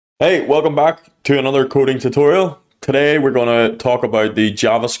Hey, welcome back to another coding tutorial. Today we're going to talk about the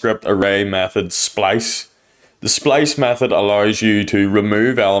JavaScript array method Splice. The Splice method allows you to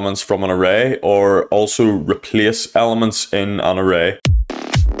remove elements from an array or also replace elements in an array.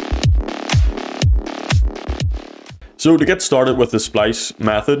 So to get started with the Splice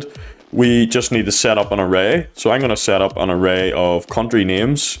method, we just need to set up an array. So I'm going to set up an array of country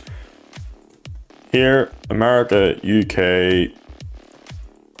names. Here, America, UK,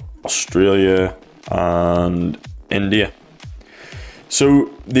 Australia and India.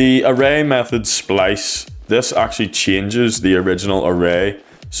 So the array method Splice, this actually changes the original array.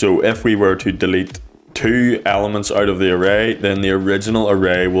 So if we were to delete two elements out of the array, then the original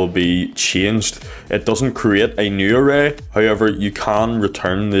array will be changed. It doesn't create a new array. However, you can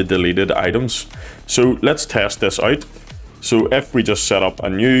return the deleted items. So let's test this out. So if we just set up a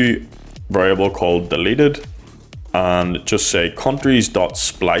new variable called deleted, and just say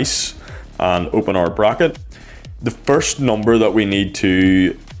countries.splice and open our bracket. The first number that we need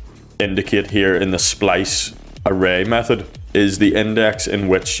to indicate here in the Splice array method is the index in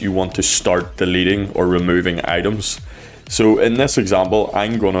which you want to start deleting or removing items. So in this example,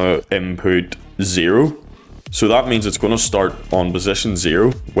 I'm going to input 0. So that means it's going to start on position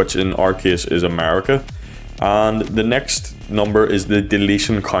 0, which in our case is America. And the next number is the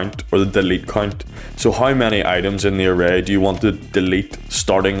deletion count or the delete count. So how many items in the array do you want to delete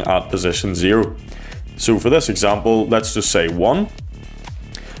starting at position 0? So for this example, let's just say 1.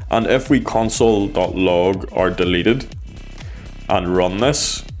 And if we console.log our deleted and run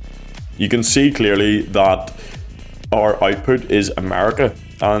this, you can see clearly that our output is America.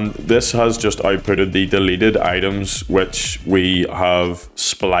 And this has just outputted the deleted items which we have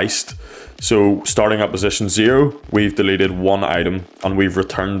spliced. So starting at position 0, we've deleted one item and we've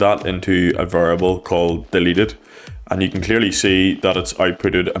returned that into a variable called deleted. And you can clearly see that it's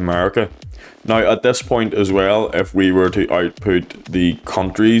outputted America. Now at this point as well, if we were to output the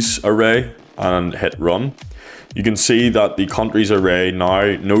countries array and hit run, you can see that the countries array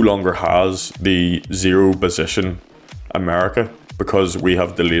now no longer has the 0 position America because we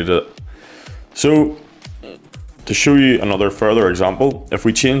have deleted it. So to show you another further example, if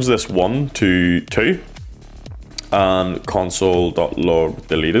we change this 1 to 2 and console.log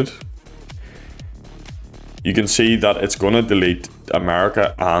deleted, you can see that it's going to delete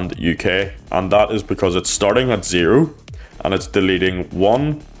America and UK, and that is because it's starting at 0 and it's deleting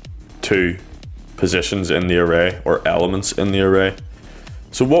 1, 2 positions in the array or elements in the array.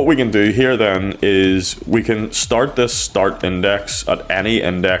 So what we can do here then is we can start this start index at any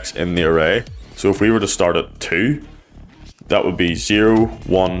index in the array. So if we were to start at 2, that would be 0,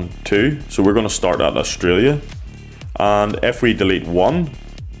 1, 2. So we're going to start at Australia. And if we delete 1,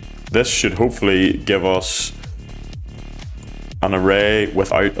 this should hopefully give us an array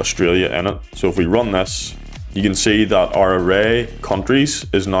without Australia in it. So if we run this, you can see that our array countries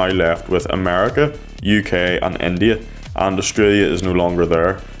is now left with America, UK and India, and Australia is no longer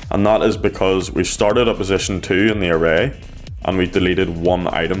there. And that is because we've started at position 2 in the array and we've deleted one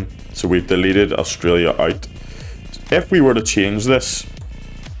item. So we've deleted Australia out. If we were to change this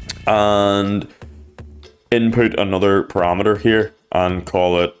and input another parameter here and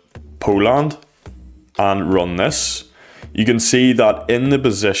call it Poland and run this, you can see that in the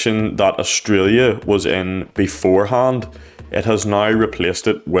position that Australia was in beforehand, it has now replaced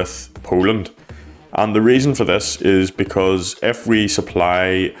it with Poland. And the reason for this is because if we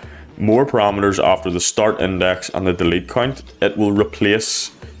supply more parameters after the start index and the delete count, it will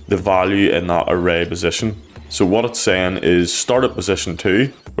replace the value in that array position. So what it's saying is start at position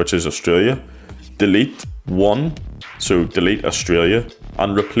 2, which is Australia, delete 1, so delete Australia,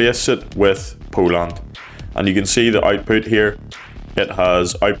 and replace it with Poland. And you can see the output here. It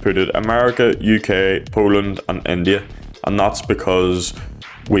has outputted America, UK, Poland, and India. And that's because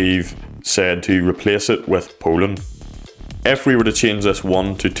we've said to replace it with Poland. If we were to change this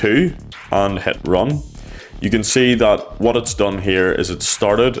 1 to 2 and hit run, you can see that what it's done here is it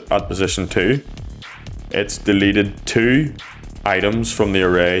started at position 2. It's deleted 2 items from the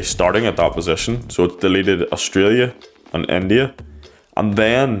array starting at that position. So it's deleted Australia and India. And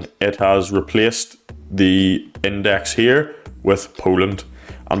then it has replaced the index here with Poland.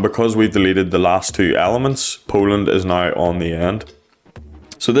 And because we've deleted the last 2 elements, Poland is now on the end.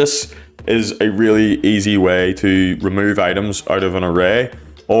 So this is a really easy way to remove items out of an array,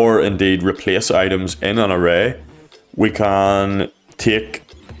 or indeed replace items in an array. We can take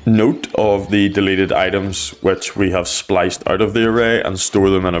note of the deleted items which we have spliced out of the array and store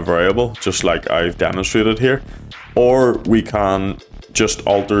them in a variable, just like I've demonstrated here, or we can just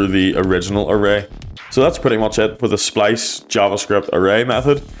alter the original array. So that's pretty much it for the Splice JavaScript array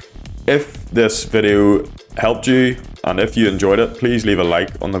method. If this video helped you and if you enjoyed it, please leave a like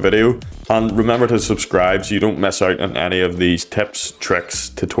on the video and remember to subscribe so you don't miss out on any of these tips, tricks,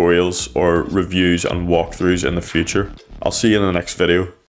 tutorials or reviews and walkthroughs in the future. I'll see you in the next video.